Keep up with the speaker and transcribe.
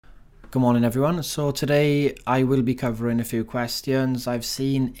Good morning, everyone. So today I will be covering a few questions I've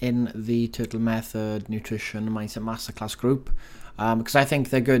seen in the Turtle Method Nutrition Mindset Masterclass group, because I think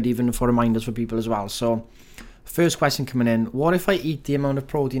they're good even for reminders for people as well. So first question coming in: what if I eat the amount of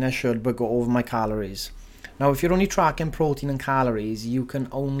protein I should but go over my calories? Now, if you're only tracking protein and calories, you can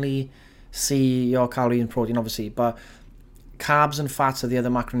only see your calories and protein, obviously, but carbs and fats are the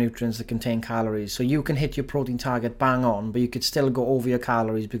other macronutrients that contain calories. So you can hit your protein target bang on, but you could still go over your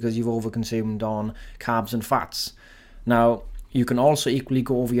calories because you've overconsumed on carbs and fats. Now, you can also equally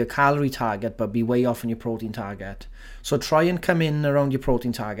go over your calorie target, but be way off on your protein target. So try and come in around your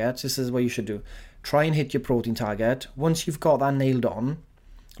protein targets. This is what you should do. Try and hit your protein target. Once you've got that nailed on,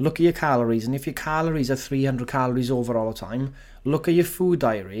 look at your calories, and if your calories are 300 calories over all the time, look at your food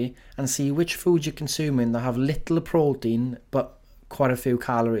diary and see which foods you're consuming that have little protein but quite a few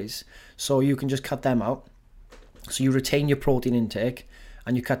calories. So you can just cut them out. So you retain your protein intake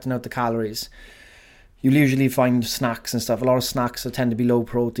and you're cutting out the calories. You'll usually find snacks and stuff. A lot of snacks that tend to be low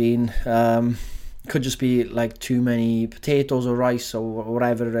protein. Could just be like too many potatoes or rice or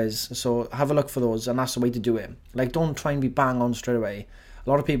whatever it is. So have a look for those, and that's the way to do it. Like, don't try and be bang on straight away. A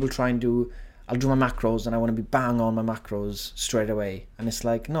lot of people try and I'll do my macros and I want to be bang on my macros straight away. And it's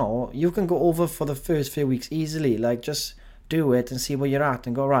like, no, you can go over for the first few weeks easily. Like, just do it and see where you're at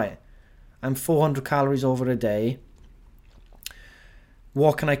and go, right, I'm 400 calories over a day.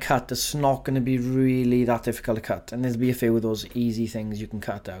 What can I cut that's not going to be really that difficult to cut? And there'll be a few of those easy things you can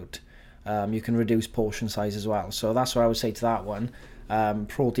cut out. You can reduce portion size as well. So that's what I would say to that one.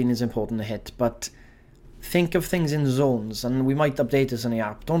 Protein is important to hit, but think of things in zones, and we might update this on the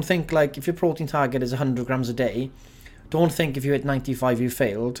app. Don't think like if your protein target is 100 grams a day, don't think if you hit 95 you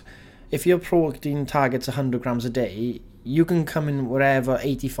failed. If your protein target's 100 grams a day, you can come in wherever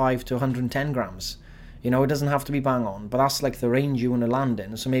 85 to 110 grams. You know, it doesn't have to be bang on, but that's like the range you want to land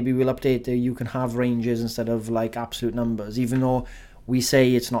in. So maybe we'll update it. You can have ranges instead of like absolute numbers, even though we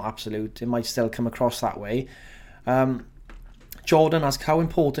say it's not absolute. It might still come across that way. Jordan asked, how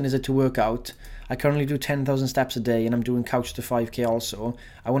important is it to work out? I currently do 10,000 steps a day and I'm doing couch to 5k also.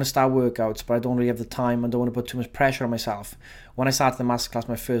 I want to start workouts, but I don't really have the time and don't want to put too much pressure on myself. When I started the masterclass,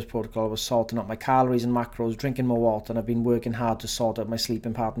 my first protocol was sorting out my calories and macros, drinking more water, and I've been working hard to sort out my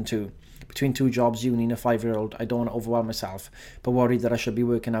sleeping pattern too. Between 2 jobs, uni and a 5-year-old, I don't want to overwhelm myself, but worried that I should be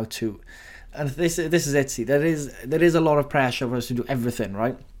working out too. And this is it, see, there is a lot of pressure for us to do everything,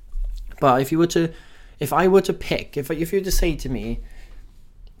 right? But if I were to pick, if you were to say to me,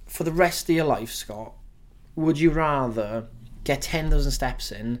 for the rest of your life, Scott, would you rather get 10,000 steps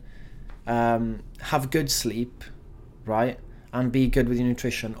in, have good sleep, right, and be good with your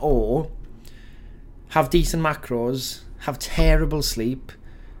nutrition, or have decent macros, have terrible sleep,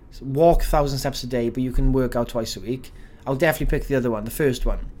 walk 1,000 steps a day, but you can work out twice a week? I'll definitely pick the other one, the first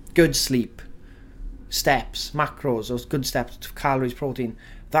one. Good sleep, steps, macros, those good steps, calories, protein.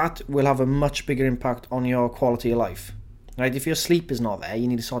 That will have a much bigger impact on your quality of life. Right? If your sleep is not there, you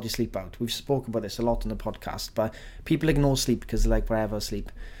need to sort your sleep out. We've spoken about this a lot on the podcast, but people ignore sleep because they're like, whatever,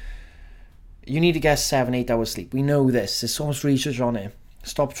 sleep. You need to get 7-8 hours sleep. We know this. There's so much research on it.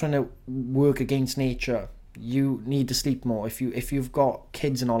 Stop trying to work against nature. You need to sleep more. If you've got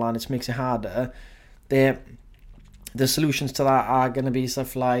kids and all that, it makes it harder. The solutions to that are going to be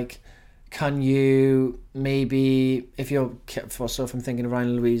stuff like, can you maybe, if I'm thinking of Ryan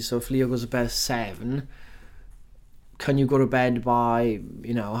and Louise, so if Leo goes to bed at 7, can you go to bed by,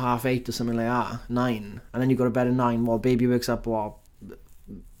 8:30 or something like that, 9, and then you go to bed at 9 while baby wakes up,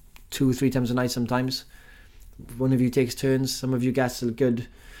 2 or 3 times a night sometimes. One of you takes turns, some of you gets a good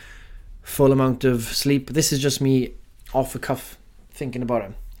full amount of sleep. This is just me off the cuff thinking about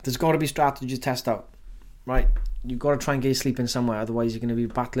it. There's got to be strategies to test out, right? You've got to try and get your sleep in somewhere, otherwise you're going to be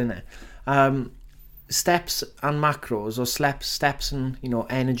battling it. Steps and macros, or steps and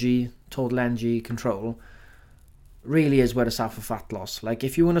energy, total energy control, really is where to start for fat loss. Like,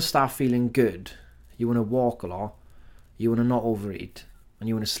 if you want to start feeling good, you want to walk a lot, you want to not overeat, and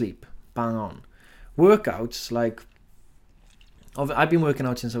you want to sleep, bang on. Workouts, like, I've been working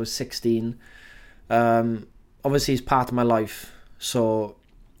out since I was 16. Obviously it's part of my life, so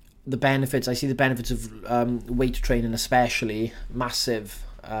I see the benefits of weight training, especially massive,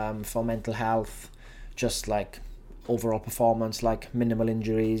 for mental health, just like overall performance, like minimal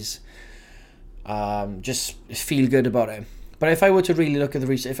injuries, just feel good about it. But if I were to really look at the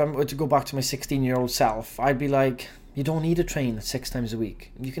research, if I were to go back to my 16-year-old self, I'd be like, you don't need to train 6 times a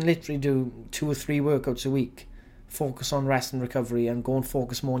week. You can literally do 2 or 3 workouts a week. Focus on rest and recovery, and go and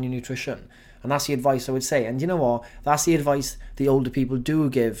focus more on your nutrition. And that's the advice I would say. And you know what? That's the advice the older people do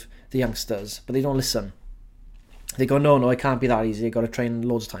give the youngsters, but they don't listen. They go, no, it can't be that easy. You got to train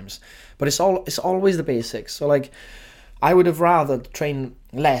loads of times. But it's always the basics. So like, I would have rather train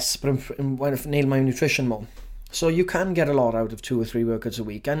less, but nail my nutrition more. So you can get a lot out of 2 or 3 workouts a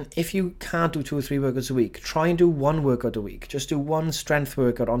week. And if you can't do 2 or 3 workouts a week, try and do 1 workout a week. Just do 1 strength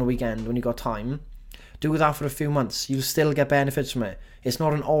workout on a weekend when you got time. Do that for a few months. You'll still get benefits from it. It's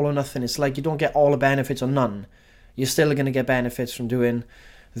not an all or nothing. It's like you don't get all the benefits or none. You're still going to get benefits from doing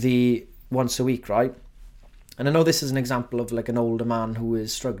the once a week, right? And I know this is an example of like an older man who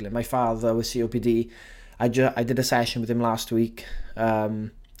is struggling. My father with COPD, I did a session with him last week.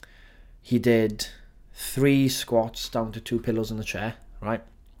 He did 3 squats down to 2 pillows in the chair, right?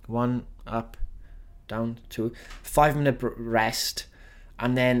 1 up, down, 2. 5-minute rest.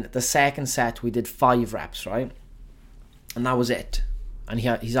 And then the second set, we did 5 reps, right? And that was it. And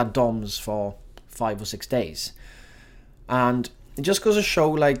he's had DOMS for 5 or 6 days. And it just goes to show,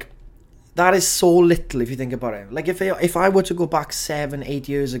 like, that is so little if you think about it. Like, if I were to go back 7, 8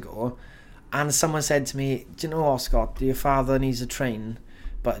 years ago, and someone said to me, do you know what, Scott, your father needs to train,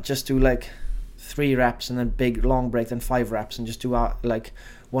 but just do, like, 3 reps and then big, long break, then 5 reps, and just do, like,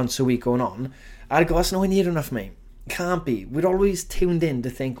 once a week going on, I'd go, that's nowhere near enough, mate. Can't be. We're always tuned in to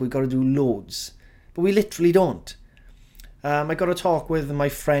think we've got to do loads, but we literally don't. I got to talk with my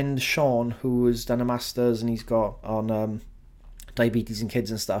friend Sean, who has done a master's and he's got on diabetes in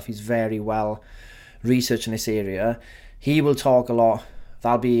kids and stuff. He's very well researched in this area. He will talk a lot.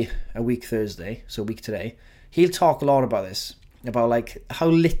 That'll be a week Thursday, so a week today. He'll talk a lot about this, about like how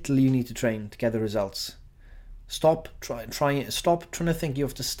little you need to train to get the results. Stop trying to think you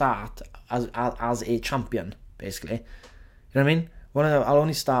have to start as a champion, basically. You know what I mean? I'll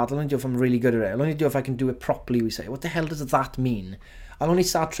only do if I'm really good at it. I'll only do if I can do it properly, we say. What the hell does that mean? I'll only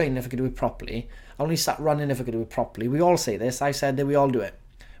start training if I can do it properly. I'll only start running if I can do it properly. We all say this. I said that we all do it.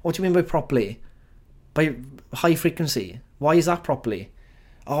 What do you mean by properly? By high frequency. Why is that properly?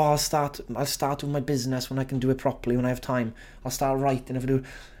 Oh, I'll start with my business when I can do it properly, when I have time. I'll start writing if I do.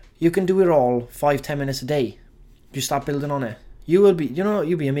 You can do it all 5-10 minutes a day. You start building on it. You'll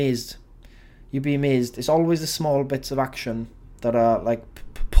be amazed. You'll be amazed. It's always the small bits of action that are like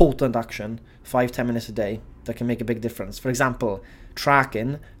potent action, 5-10 minutes a day, that can make a big difference. For example,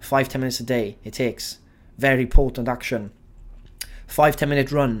 tracking 5-10 minutes a day, it takes very potent action. 5-10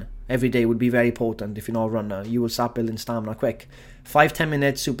 minute run every day would be very potent. If you're not a runner, you will start building stamina quick. 5-10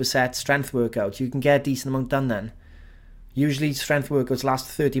 minute superset strength workout, you can get a decent amount done then. Usually strength workouts last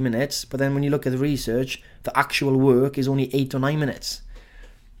 30 minutes, but then when you look at the research, the actual work is only 8 or 9 minutes.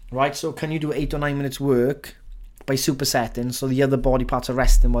 Right, so can you do 8 or 9 minutes work by supersetting so the other body parts are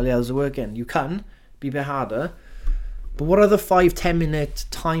resting while the others are working? You can, be a bit harder. But what other 5-10 minute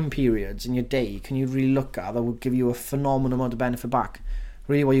time periods in your day can you really look at that will give you a phenomenal amount of benefit back?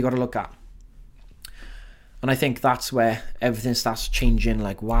 Really what you got to look at. And I think that's where everything starts changing,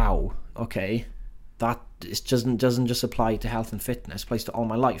 like, wow, okay, that doesn't just apply to health and fitness, it applies to all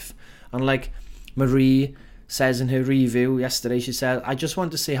my life. And like Marie says in her review yesterday, she said, I just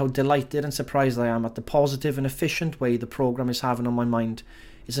want to say how delighted and surprised I am at the positive and efficient way the program is having on my mind.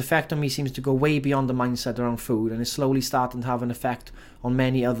 Its effect on me seems to go way beyond the mindset around food and is slowly starting to have an effect on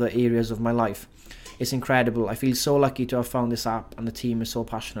many other areas of my life. It's incredible. I feel so lucky to have found this app and the team is so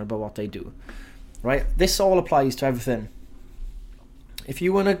passionate about what they do. Right? This all applies to everything. If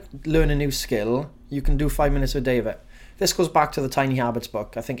you want to learn a new skill, you can do 5 minutes a day of it. This goes back to the Tiny Habits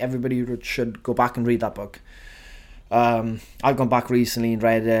book. I think everybody should go back and read that book. I've gone back recently and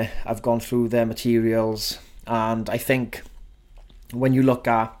read it. I've gone through their materials, and I think when you look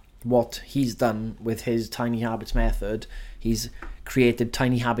at what he's done with his Tiny Habits method, he's created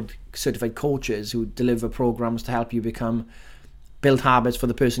Tiny Habit certified coaches who deliver programs to help you build habits for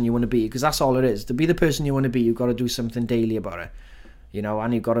the person you want to be, because that's all it is. To be the person you want to be, you've got to do something daily about it,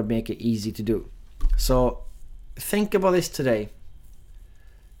 and you've got to make it easy to do. So think about this today.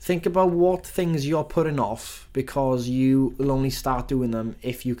 Think about what things you're putting off because you will only start doing them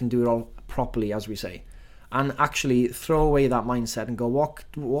if you can do it all properly, as we say. And actually throw away that mindset and go,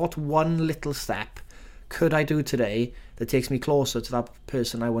 what one little step could I do today that takes me closer to that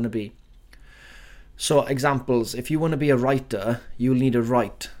person I want to be? So examples, if you want to be a writer, you'll need to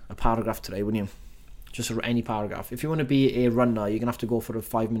write a paragraph today, wouldn't you? Just any paragraph. If you want to be a runner, you're going to have to go for a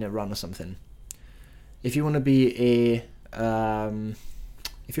 5-minute run or something. If you want to be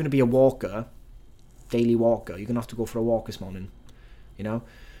a walker, daily walker, you're going to have to go for a walk this morning,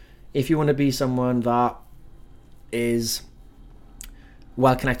 If you want to be someone that is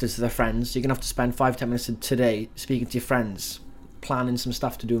well connected to their friends, you're going to have to spend 5-10 minutes today speaking to your friends, planning some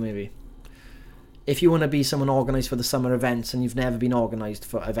stuff to do maybe. if you want to be someone organised for the summer events and you've never been organised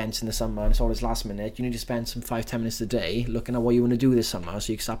for events in the summer and it's always last minute, you need to spend some 5-10 minutes a day looking at what you want to do this summer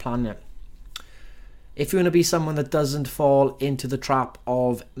so you can start planning it. If you want to be someone that doesn't fall into the trap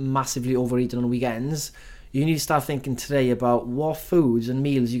of massively overeating on weekends, you need to start thinking today about what foods and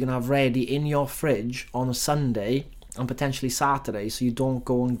meals you're going to have ready in your fridge on a Sunday and potentially Saturday, so you don't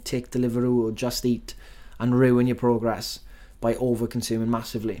go and take Deliveroo or Just Eat and ruin your progress by over-consuming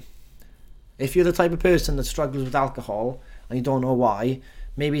massively. If you're the type of person that struggles with alcohol and you don't know why,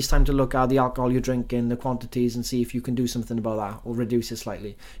 maybe it's time to look at the alcohol you're drinking, the quantities, and see if you can do something about that or reduce it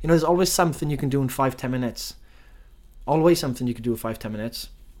slightly. You know, there's always something you can do in 5-10 minutes. Always something you can do in 5-10 minutes.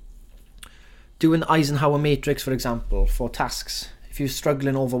 Doing the Eisenhower matrix, for example, for tasks. If you're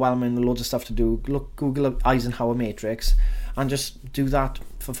struggling, overwhelming, loads of stuff to do, Google up Eisenhower matrix and just do that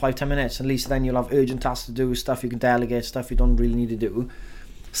for 5-10 minutes. At least then you'll have urgent tasks to do, stuff you can delegate, stuff you don't really need to do.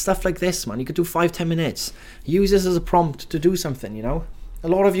 Stuff like this, man, you could do 5-10 minutes. Use this as a prompt to do something, you know. A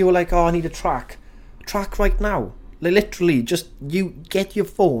lot of you are like, oh, I need a track. Track right now. Like, literally, just you get your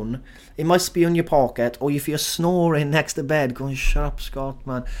phone. It must be on your pocket. Or if you're snoring next to bed, going, shut up, Scott,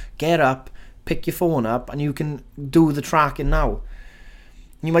 man. Get up, pick your phone up, and you can do the tracking now.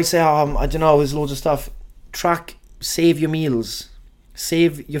 You might say, oh, I don't know, there's loads of stuff. Track, save your meals.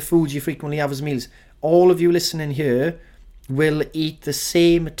 Save your foods you frequently have as meals. All of you listening here will eat the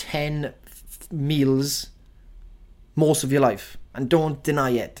same 10 meals most of your life. And don't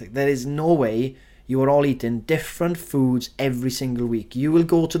deny it. There is no way you are all eating different foods every single week. You will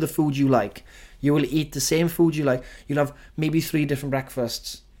go to the food you like. You will eat the same food you like. You'll have maybe 3 different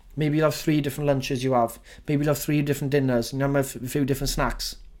breakfasts. Maybe you'll have 3 different lunches you have. Maybe you'll have 3 different dinners. You'll have a few different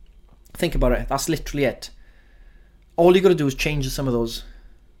snacks. Think about it. That's literally it. All you got to do is change some of those.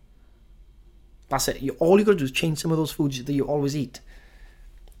 That's it. All you got to do is change some of those foods that you always eat.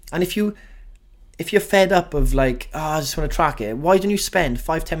 And if you're fed up of like, I just want to track it, why don't you spend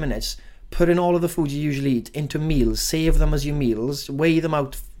 5-10 minutes putting all of the food you usually eat into meals, save them as your meals, weigh them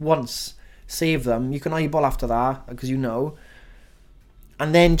out once, save them. You can eyeball after that because you know.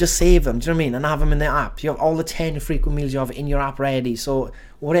 And then just save them, do you know what I mean? And have them in the app. You have all the 10 frequent meals you have in your app ready. So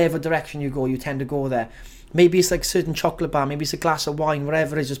whatever direction you go, you tend to go there. Maybe it's like a certain chocolate bar, maybe it's a glass of wine,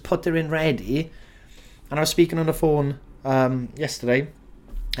 whatever it is, just put it in ready. And I was speaking on the phone yesterday,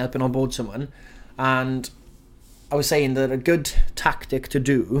 helping on board someone, and I was saying that a good tactic to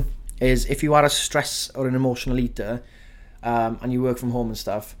do is if you are a stress or an emotional eater and you work from home and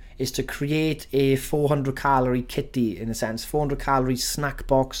stuff, is to create a 400 calorie kitty, in a sense, 400 calorie snack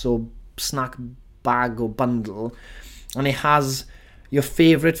box or snack bag or bundle, and it has your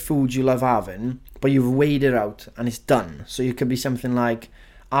favourite food you love having, but you've weighed it out and it's done. So it could be something like,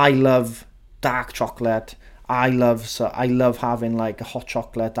 I love dark chocolate, I love having like a hot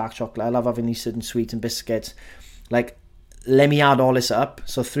chocolate, dark chocolate, I love having these certain sweets and biscuits. Like, let me add all this up.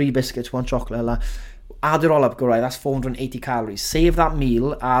 So 3 biscuits, 1 chocolate, add it all up, go, right, that's 480 calories. Save that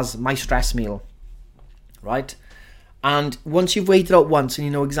meal as my stress meal, right? And once you've weighed it out once and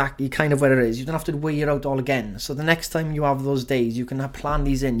you know exactly kind of where it is, you don't have to weigh it out all again. So the next time you have those days, you can plan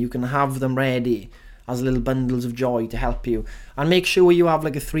these in, you can have them ready as little bundles of joy to help you. And make sure you have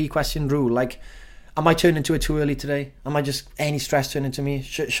like a 3-question rule, like, am I turning to it too early today? Am I just any stress turning to me?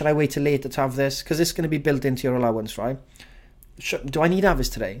 Should I wait till later to have this? Because it's going to be built into your allowance, right? Do I need to have this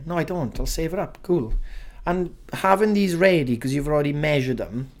today? No, I don't. I'll save it up. Cool. And having these ready, because you've already measured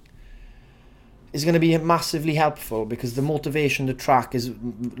them, is going to be massively helpful, because the motivation to track is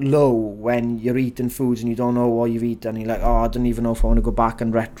low when you're eating foods and you don't know what you've eaten. You're like, oh, I don't even know if I want to go back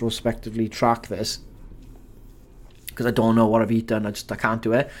and retrospectively track this, because I don't know what I've eaten. I can't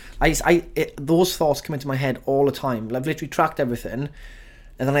do it. Those thoughts come into my head all the time. I've literally tracked everything,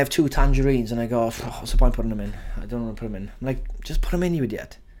 and then I have 2 tangerines, and I go, what's the point putting them in? I don't want to put them in. I'm like, just put them in, you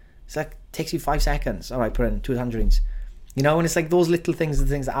idiot. It's like, takes you 5 seconds. All right, put in 2 tangerines. You know, and it's like those little things, the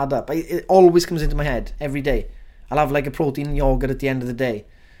things that add up. It always comes into my head every day. I'll have like a protein yogurt at the end of the day,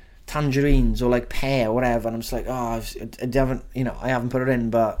 tangerines or like pear or whatever, and I'm just like, I haven't put it in,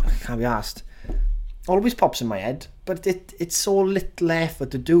 but I can't be asked. Always pops in my head, but it's so little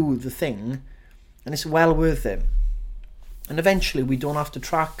effort to do the thing, and it's well worth it. And eventually we don't have to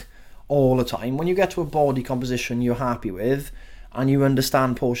track all the time. When you get to a body composition you're happy with, and you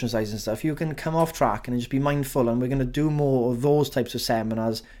understand portion size and stuff, you can come off track and just be mindful. And we're going to do more of those types of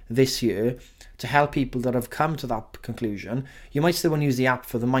seminars this year to help people that have come to that conclusion. You might still want to use the app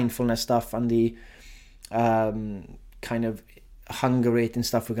for the mindfulness stuff and the kind of hunger rating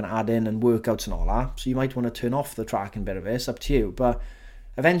stuff we're going to add in, and workouts and all that. So you might want to turn off the tracking bit of it. It's up to you. But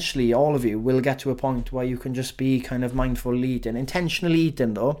eventually all of you will get to a point where you can just be kind of mindful eating, intentionally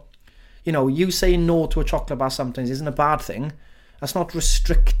eating though. You know, you saying no to a chocolate bar sometimes isn't a bad thing. That's not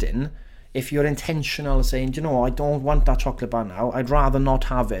restricting. If you're intentional, saying, you know, I don't want that chocolate bar now, I'd rather not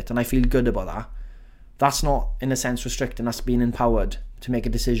have it, and I feel good about that. That's not, in a sense, restricting. That's being empowered to make a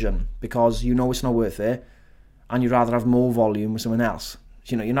decision because you know it's not worth it, and you'd rather have more volume with someone else.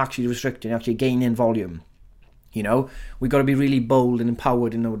 You know, you're not actually restricting, you're actually gaining volume. You know, we've got to be really bold and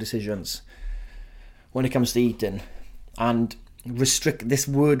empowered in our decisions when it comes to eating. And this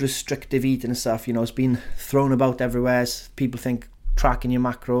word restrictive eating and stuff, you know, it's been thrown about everywhere. People think tracking your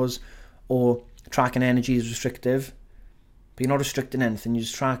macros or tracking energy is restrictive, but you're not restricting anything, you're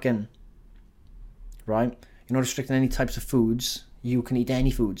just tracking, right? You're not restricting any types of foods. You can eat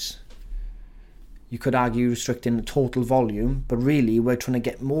any foods. You could argue restricting the total volume, but really we're trying to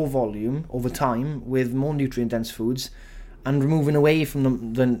get more volume over time with more nutrient dense foods and removing away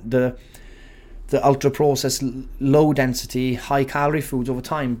from the ultra processed, low density, high calorie foods over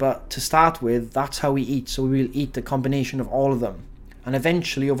time. But to start with, that's how we eat. So we will eat the combination of all of them. And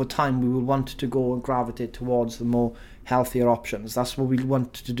eventually over time we will want to go and gravitate towards the more healthier options. That's what we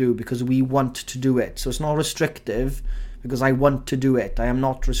want to do because we want to do it. So it's not restrictive because I want to do it. I am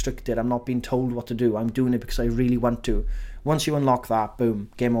not restricted. I'm not being told what to do. I'm doing it because I really want to. Once you unlock that, boom,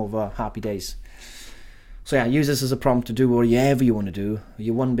 game over, happy days. So yeah, use this as a prompt to do whatever you want to do.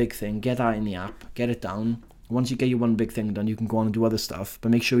 Your one big thing, get that in the app, get it down. Once you get your one big thing done, you can go on and do other stuff. But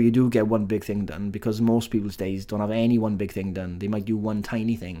make sure you do get one big thing done because most people's days don't have any one big thing done. They might do one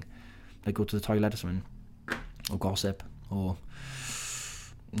tiny thing, like go to the toilet or something, or gossip, or,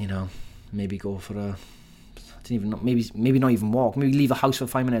 you know, maybe go for a... maybe not even walk. Maybe leave the house for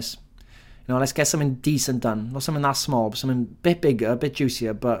 5 minutes. You know, let's get something decent done. Not something that small, but something a bit bigger, a bit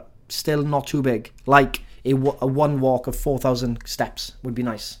juicier, but still not too big. Like a one walk of 4,000 steps would be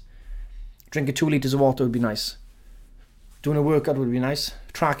nice. Drinking 2 litres of water would be nice. Doing a workout would be nice.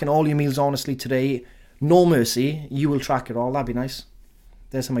 Tracking all your meals honestly today. No mercy. You will track it all. That'd be nice.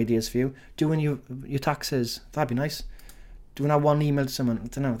 There's some ideas for you. Doing your taxes. That'd be nice. Doing that one email to someone. I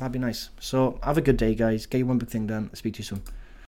don't know. That'd be nice. So have a good day, guys. Get your one big thing done. I'll speak to you soon.